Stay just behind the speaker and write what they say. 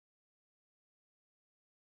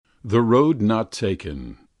The Road Not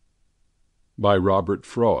Taken by Robert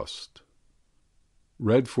Frost.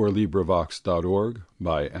 LibriVox.org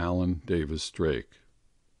by Alan Davis Drake.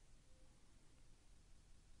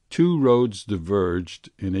 Two roads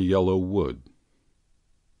diverged in a yellow wood,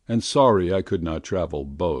 and sorry I could not travel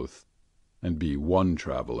both, and be one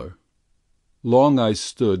traveller. Long I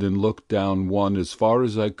stood and looked down one as far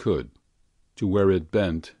as I could, to where it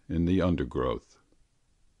bent in the undergrowth.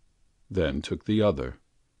 Then took the other,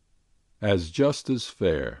 as just as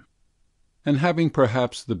fair, and having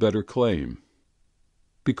perhaps the better claim,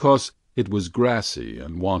 because it was grassy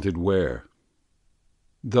and wanted wear;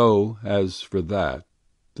 though, as for that,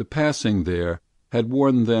 the passing there had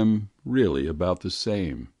worn them really about the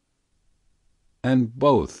same. And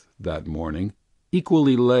both, that morning,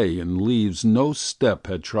 equally lay in leaves no step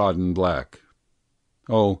had trodden black.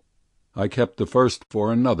 Oh, I kept the first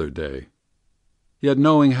for another day. Yet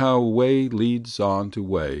knowing how way leads on to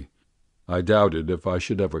way, I doubted if I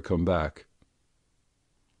should ever come back.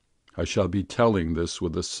 I shall be telling this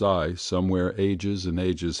with a sigh somewhere ages and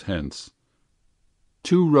ages hence.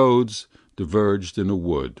 Two roads diverged in a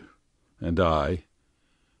wood, and I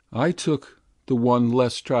took the one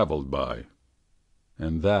less travelled by,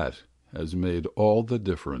 and that has made all the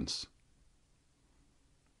difference.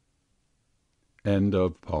 End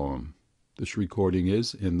of poem. This recording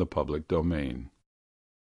is in the public domain.